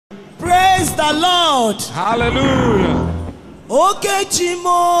Praise the Lord. Hallelujah. Oke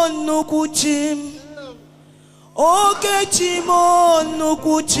chimo nukuchim. Oke chimo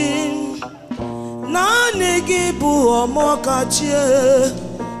nukuchim. Nani gibu omokachie.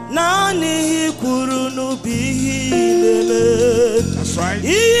 Nani hikuru nubineme. That's right.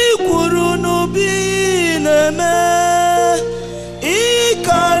 Hikuru nubineme.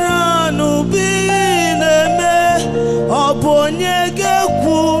 Ikara nubineme. Obonye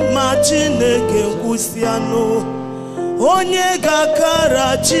gekwu machineke nkwusiano. Onye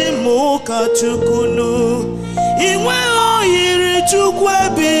gakara chimuka chukunu. Inwe oyiri chukwu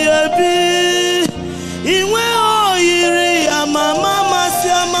ebi. Inwe oyiri amama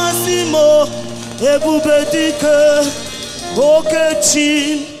masimo. Ebube dike.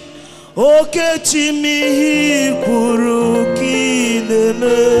 Okechi mihi kwuru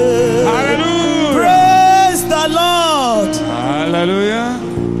kineme. Hallelujah. Praise the Lord. Hallelujah.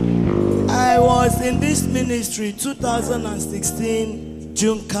 I was in this ministry 2016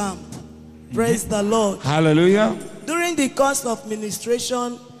 June camp. Praise the Lord. Hallelujah. During the course of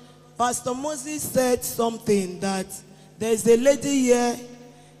ministration, Pastor Moses said something that there's a lady here,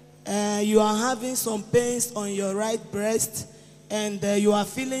 you are having some pains on your right breast, and you are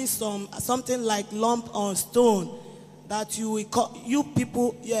feeling something like lump on stone, that you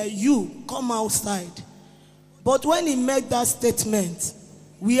people come outside. But when he made that statement,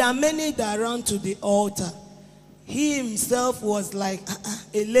 we are many that ran to the altar. He himself was like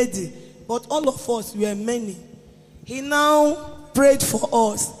a lady, but all of us were many. He now prayed for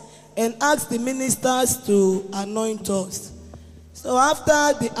us and asked the ministers to anoint us. So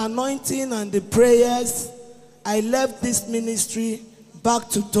after the anointing and the prayers, I left this ministry back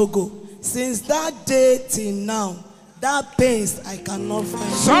to Togo. Since that day till now, that pains I cannot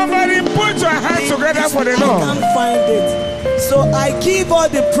find. Somebody put your hands together for the Lord. I can't find it. So I give all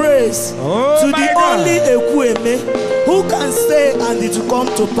the praise to the only Ekweme who can say and it will come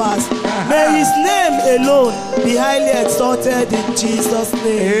to pass. May his name alone be highly exalted in Jesus'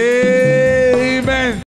 name.